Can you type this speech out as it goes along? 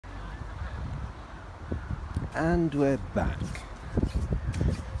And we're back.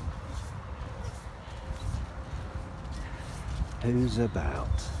 Who's about?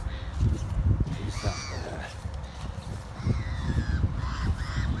 Who's that there?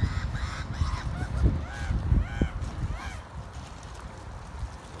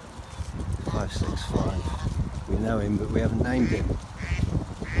 "565. We know him, but we haven't named him.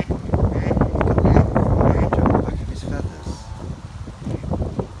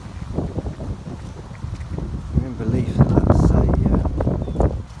 Belief that that's a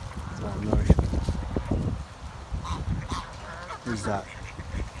malnourishment. Who's that?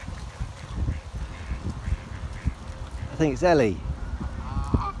 I think it's Ellie.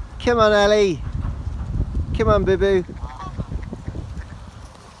 Come on, Ellie. Come on, boo boo.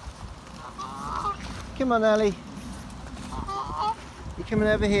 Come on, Ellie. You coming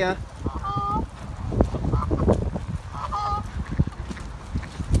over here?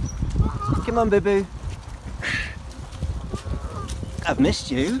 Come on, boo boo. I've missed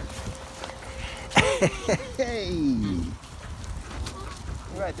you. Hey.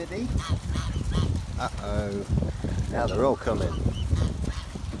 Right, Bibby. Uh-oh. Now they're all coming.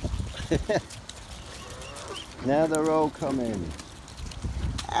 Now they're all coming.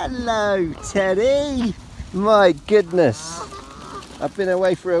 Hello, Teddy. My goodness. I've been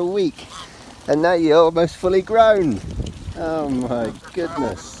away for a week and now you're almost fully grown. Oh my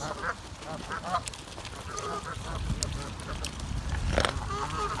goodness.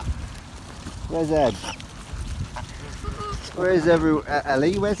 Where's Ed? Where is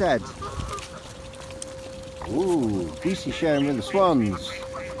Ellie? Where's Ed? Ooh, Goosey sharing with the swans.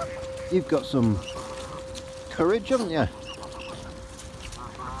 You've got some courage, haven't you?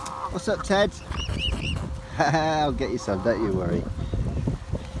 What's up, Ted? I'll get you some, don't you worry.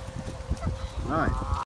 Right.